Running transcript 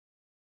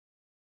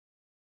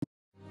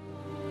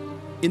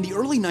In the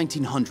early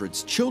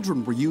 1900s,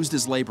 children were used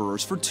as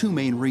laborers for two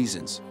main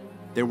reasons.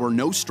 There were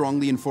no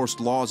strongly enforced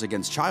laws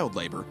against child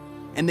labor,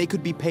 and they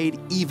could be paid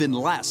even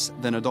less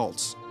than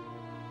adults.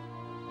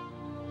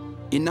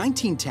 In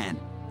 1910,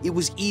 it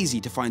was easy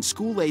to find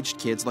school-aged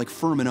kids like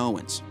Furman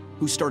Owens,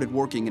 who started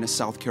working in a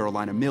South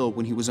Carolina mill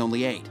when he was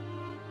only 8.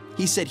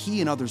 He said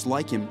he and others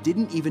like him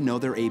didn't even know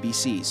their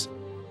ABCs,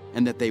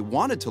 and that they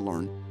wanted to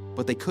learn,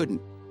 but they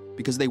couldn't,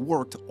 because they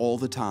worked all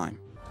the time.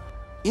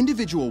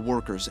 Individual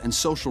workers and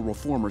social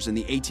reformers in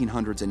the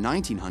 1800s and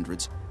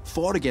 1900s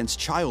fought against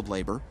child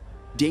labor,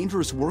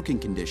 dangerous working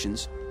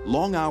conditions,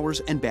 long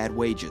hours, and bad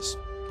wages,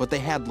 but they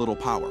had little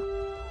power,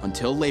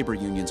 until labor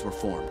unions were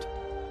formed.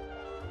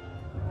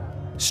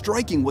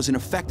 Striking was an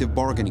effective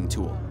bargaining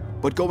tool,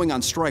 but going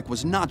on strike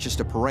was not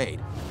just a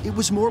parade. It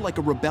was more like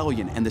a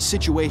rebellion, and the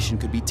situation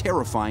could be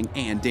terrifying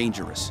and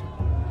dangerous.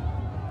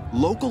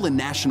 Local and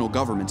national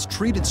governments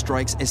treated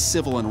strikes as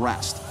civil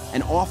unrest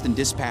and often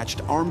dispatched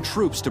armed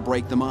troops to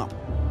break them up.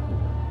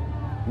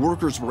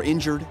 Workers were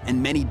injured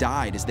and many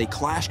died as they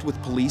clashed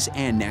with police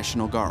and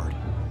National Guard.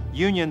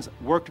 Unions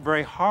worked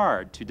very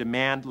hard to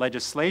demand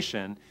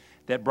legislation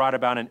that brought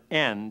about an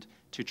end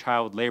to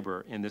child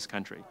labor in this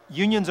country.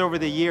 Unions over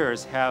the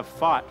years have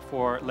fought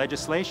for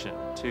legislation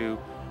to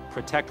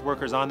protect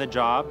workers on the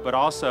job, but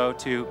also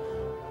to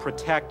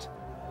protect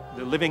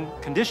the living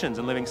conditions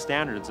and living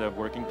standards of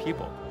working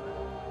people.